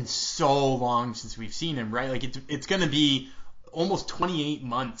 it's been so long since we've seen him, right? Like, it's going to be almost 28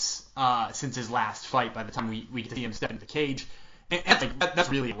 months since his last fight by the time we get to see him step into the cage. And that's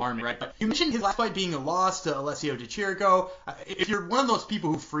really alarming, right? But you mentioned his last fight being a loss to Alessio Di Chirico. If you're one of those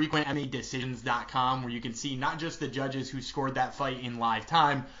people who frequent MMADecisions.com, where you can see not just the judges who scored that fight in live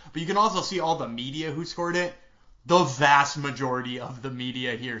time, but you can also see all the media who scored it, the vast majority of the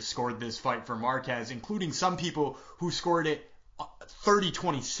media here scored this fight for Marquez, including some people who scored it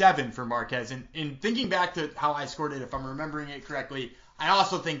 30-27 for Marquez. And in thinking back to how I scored it, if I'm remembering it correctly, I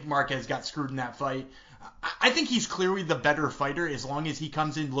also think Marquez got screwed in that fight. I think he's clearly the better fighter as long as he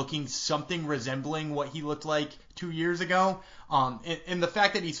comes in looking something resembling what he looked like 2 years ago. And the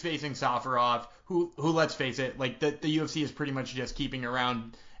fact that he's facing Safarov, who let's face it, like the UFC is pretty much just keeping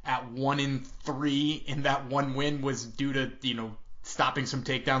around at 1-3, and that one win was due to, stopping some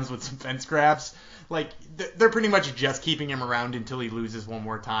takedowns with some fence grabs. Like, they're pretty much just keeping him around until he loses one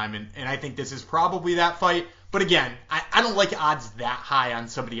more time. And I think this is probably that fight. But again, I don't like odds that high on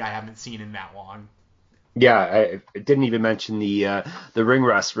somebody I haven't seen in that long. Yeah, I didn't even mention the ring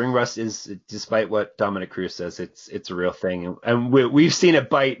rust. Ring rust is, despite what Dominic Cruz says, it's a real thing, and we've seen it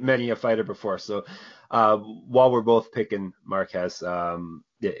bite many a fighter before. So while we're both picking Marquez,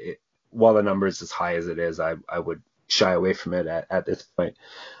 while the number is as high as it is, I would shy away from it at this point.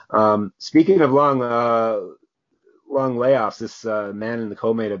 Speaking of long layoffs, this man in the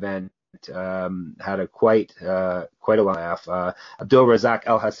co-main event had a quite a long layoff. Abdul Razak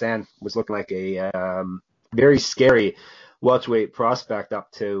Al Hassan was looking like a very scary welterweight prospect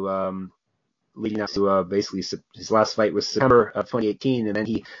up to leading up to basically his last fight was September of 2018, and then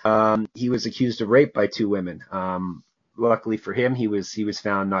he was accused of rape by two women. Luckily for him, he was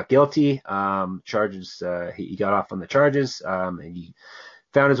found not guilty. Charges he got off on the charges, and he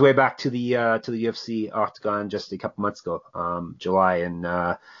found his way back to the UFC octagon just a couple months ago, July, and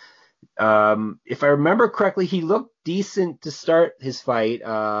if I remember correctly, he looked decent to start his fight,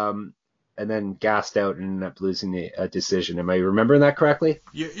 and then gassed out and ended up losing a decision. Am I remembering that correctly?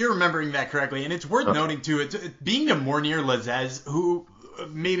 You're remembering that correctly, and it's worth noting too. Being to Mounir Lazzez, who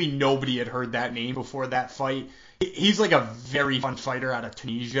maybe nobody had heard that name before that fight. He's like a very fun fighter out of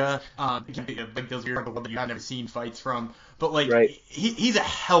Tunisia. Like those are the ones that you've never seen fights from. But like right. he's a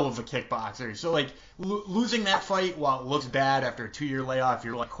hell of a kickboxer. So like losing that fight, while it looks bad after a 2-year layoff,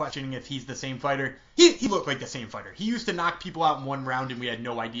 you're like questioning if he's the same fighter. He looked like the same fighter. He used to knock people out in one round, and we had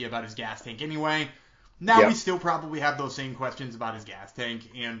no idea about his gas tank anyway. Now we still probably have those same questions about his gas tank,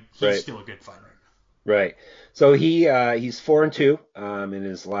 and he's still a good fighter. Right. So he's 4-2 in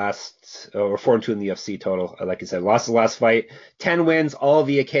his last, or 4-2 in the UFC total. Like I said, lost the last fight, 10 wins, all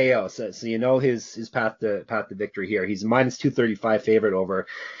via KO. So you know his path to victory here. He's a minus 235 favorite over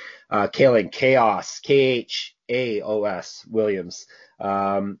Kailin Chaos, Khaos Williams.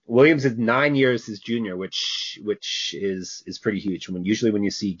 Williams is 9 years his junior, which is pretty huge. Usually when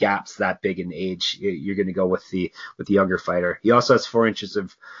you see gaps that big in age, you're going to go with the younger fighter. He also has 4 inches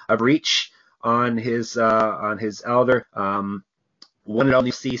of reach on his elder. Won it on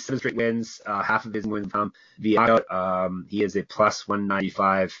UFC, 7 straight wins. Half of his wins via knockout. He is a plus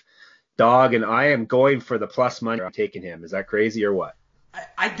 195 dog, and I am going for the plus money. I'm taking him. Is that crazy or what?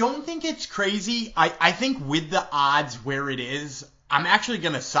 I don't think it's crazy. I think with the odds where it is, I'm actually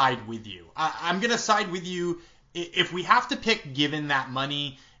going to side with you. I'm going to side with you if we have to pick given that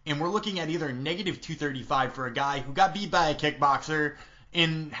money, and we're looking at either negative 235 for a guy who got beat by a kickboxer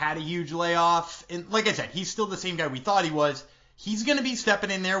and had a huge layoff. And like I said, he's still the same guy we thought he was. He's going to be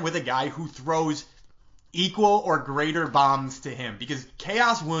stepping in there with a guy who throws equal or greater bombs to him, because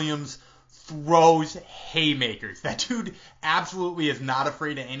Khaos Williams throws haymakers. That dude absolutely is not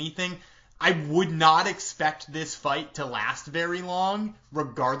afraid of anything. I would not expect this fight to last very long,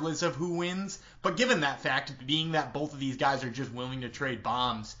 regardless of who wins. But given that fact, being that both of these guys are just willing to trade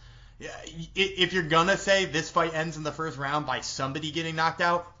bombs, if you're going to say this fight ends in the first round by somebody getting knocked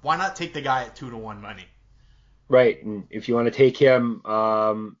out, why not take the guy at 2-1 money? Right. And if you want to take him,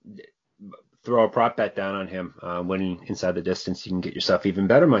 throw a prop bet down on him winning inside the distance, you can get yourself even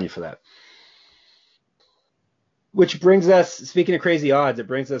better money for that. Which brings us, speaking of crazy odds, it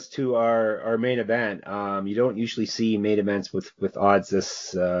brings us to our main event. You don't usually see main events with odds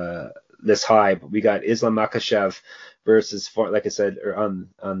this high, but we got Islam Makhachev versus, like I said, on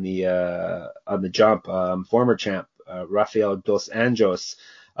the jump, former champ Rafael dos Anjos.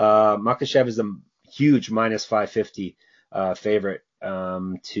 Makhachev is a huge minus 550 favorite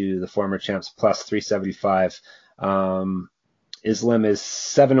to the former champs, plus 375. Islam is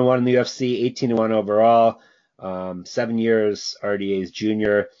 7-1 in the UFC, 18-1 overall. 7 years RDA's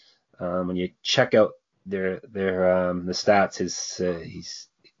junior. When you check out the stats,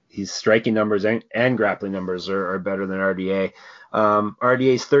 his striking numbers and grappling numbers are better than RDA.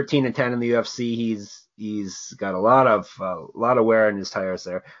 RDA's 13-10 in the UFC. He's got a lot of wear in his tires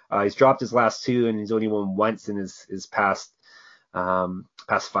there. He's dropped his last 2, and he's only won once in his past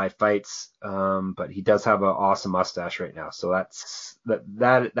 5 fights. But he does have an awesome mustache right now, so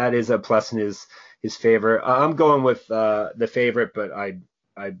that is a plus in his favor. I'm going with the favorite, but I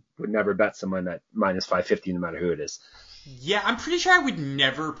would never bet someone at minus 550 no matter who it is. Yeah, I'm pretty sure I would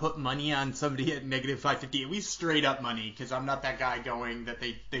never put money on somebody at negative 550, at least straight up money, because I'm not that guy going that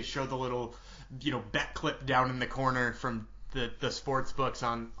they show the little bet clip down in the corner from the sports books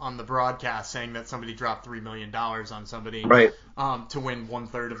on the broadcast saying that somebody dropped $3 million on somebody, right, to win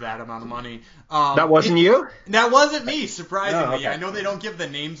 1/3 of that amount of money. That wasn't you? That wasn't me, surprisingly. Oh, okay. I know they don't give the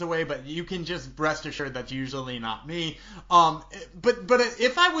names away, but you can just rest assured that's usually not me. But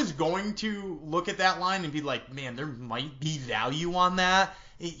if I was going to look at that line and be like, man, there might be value on that,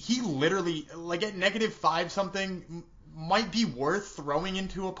 he literally, like at -5 something, might be worth throwing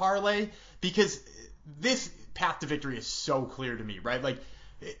into a parlay, because this path to victory is so clear to me, right? Like,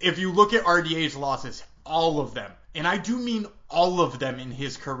 if you look at RDA's losses, all of them, and I do mean all of them in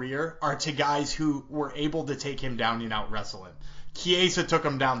his career, are to guys who were able to take him down and out wrestle him. Chiesa took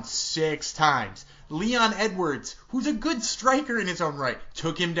him down 6 times. Leon Edwards, who's a good striker in his own right,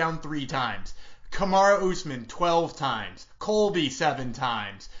 took him down 3 times. Kamaru Usman 12 times. Colby 7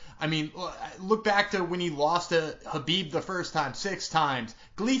 times. I mean, look back to when he lost to Habib the first time, 6 times.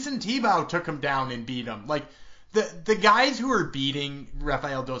 Gleison Tibau took him down and beat him. Like, the guys who are beating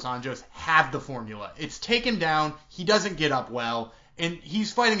Rafael Dos Anjos have the formula. It's take him down, he doesn't get up well, and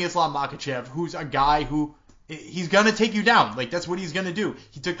he's fighting Islam Makhachev, who's a guy who, he's going to take you down. Like, that's what he's going to do.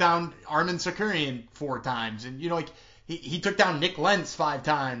 He took down Arman Sakarian 4 times, and, you know, like, he took down Nick Lentz 5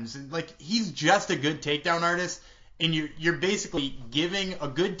 times, and, like, he's just a good takedown artist, and you're basically giving a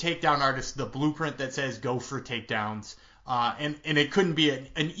good takedown artist the blueprint that says go for takedowns, and it couldn't be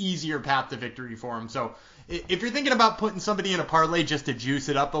an easier path to victory for him. So if you're thinking about putting somebody in a parlay just to juice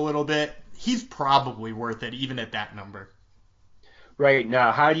it up a little bit, he's probably worth it, even at that number. Right.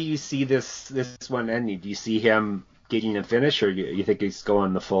 Now, how do you see this one ending? Do you see him getting a finish, or do you think he's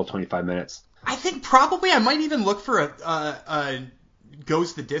going the full 25 minutes? I think probably I might even look for a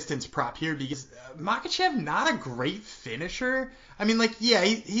goes the distance prop here, because Makhachev, not a great finisher. I mean, like, yeah,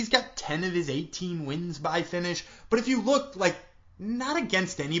 he's got 10 of his 18 wins by finish, but if you look, like, not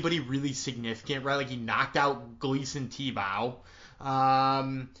against anybody really significant, right? Like, he knocked out Gleison Tibau.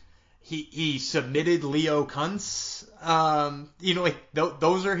 He submitted Leo Kuntz. You know, like,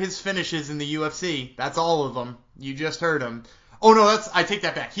 those are his finishes in the UFC. That's all of them. You just heard him. Oh, no, I take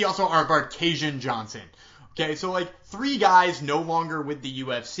that back. He also armbarred Kajan Johnson. Okay, so, like, 3 guys no longer with the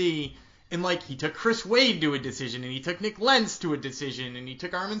UFC, and, like, he took Chris Wade to a decision, and he took Nick Lentz to a decision, and he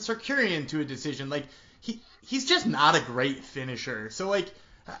took Arman Sarkarian to a decision. Like, he's just not a great finisher. So, like,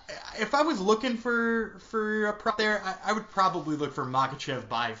 if I was looking for a prop there, I would probably look for Makhachev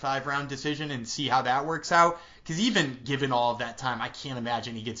by 5-round decision and see how that works out, because even given all of that time, I can't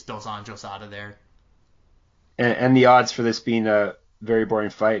imagine he gets Dos Anjos out of there. And the odds for this being a very boring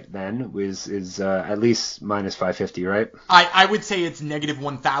fight then is at least -550, right? I would say it's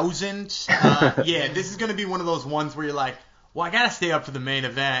 -1,000. Yeah, this is going to be one of those ones where you're like, well, I got to stay up for the main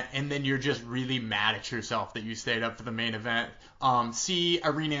event, and then you're just really mad at yourself that you stayed up for the main event. See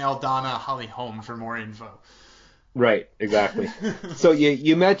Irene Aldana, Holly Holm for more info. Right, exactly. So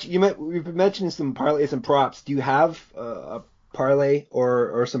you mentioned some parlays and props. Do you have a parlay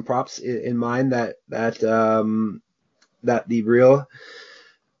or some props in mind that the real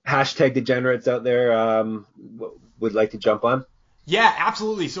hashtag degenerates out there would like to jump on? Yeah,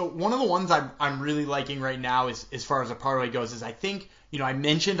 absolutely. So one of the ones I'm really liking right now is, as far as a parlay goes, is I think, you know, I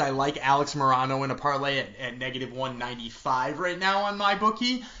mentioned I like Alex Morano in a parlay at -195 right now on my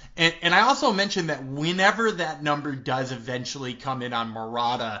bookie. And I also mentioned that whenever that number does eventually come in on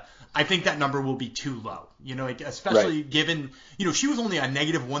Murata, I think that number will be too low. You know, like, especially given, you know, she was only a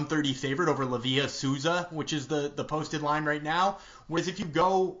 -130 favorite over Lavia Souza, which is the posted line right now. Whereas if you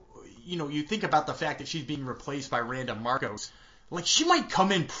go, you know, you think about the fact that she's being replaced by Randa Marcos, like, she might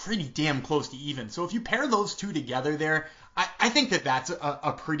come in pretty damn close to even. So if you pair those two together there, I think that that's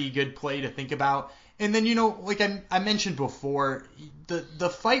a pretty good play to think about. And then, you know, like I mentioned before, the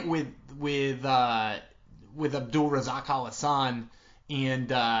fight with Abdul Razak Al Hassan and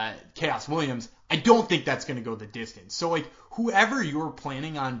Chaos Williams, I don't think that's going to go the distance. So, like, whoever you're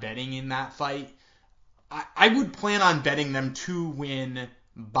planning on betting in that fight, I would plan on betting them to win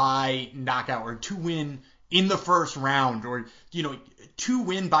by knockout, or to win in the first round, or, you know, to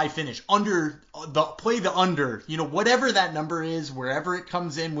win by finish, play the under, you know, whatever that number is, wherever it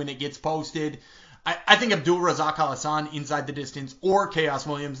comes in when it gets posted. I think Abdul Razak Al Hassan inside the distance, or Chaos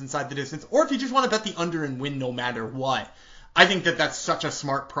Williams inside the distance, or if you just want to bet the under and win no matter what, I think that's such a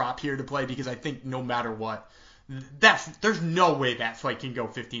smart prop here to play, because I think no matter what, there's no way that fight can go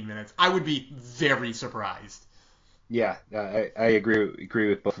 15 minutes. I would be very surprised. Yeah, I agree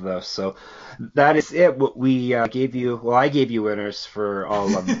with both of those. So that is it. What we gave you, well, I gave you winners for all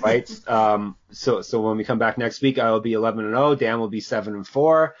 11 fights. So when we come back next week, I will be 11-0. Dan will be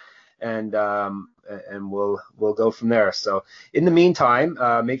 7-4, and we'll go from there. So in the meantime,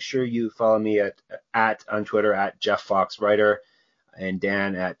 make sure you follow me on Twitter at Jeff Fox Writer, and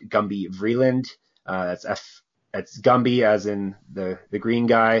Dan at Gumby Vreeland. That's Gumby as in the green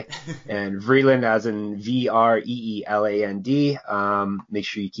guy, and Vreeland as in Vreeland. Make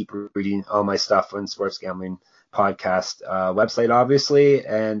sure you keep reading all my stuff on Sports Gambling Podcast website, obviously,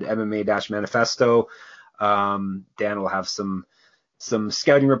 and MMA-Manifesto. Dan will have some some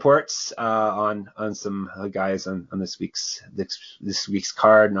scouting reports on some guys on this week's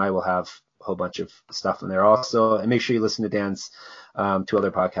card, and I will have a whole bunch of stuff in there also. And make sure you listen to Dan's two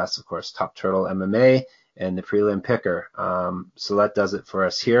other podcasts, of course, Top Turtle MMA and the Prelim Picker. So that does it for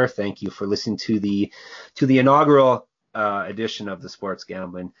us here. Thank you for listening to the inaugural edition of the Sports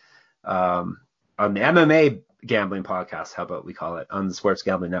Gambling on the MMA Gambling Podcast. How about we call it, on the Sports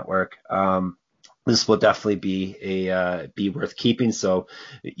Gambling Network? This will definitely be worth keeping. So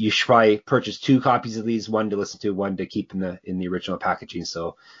you should probably purchase 2 copies of these, one to listen to, one to keep in the original packaging.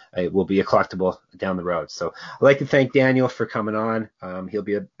 So it will be a collectible down the road. So I'd like to thank Daniel for coming on. He'll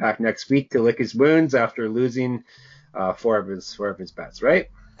be back next week to lick his wounds after losing 4 of his bets, right?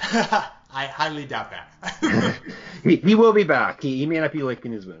 I highly doubt that. he will be back. He may not be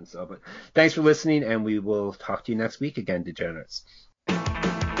licking his wounds. So, but thanks for listening, and we will talk to you next week again, degenerates.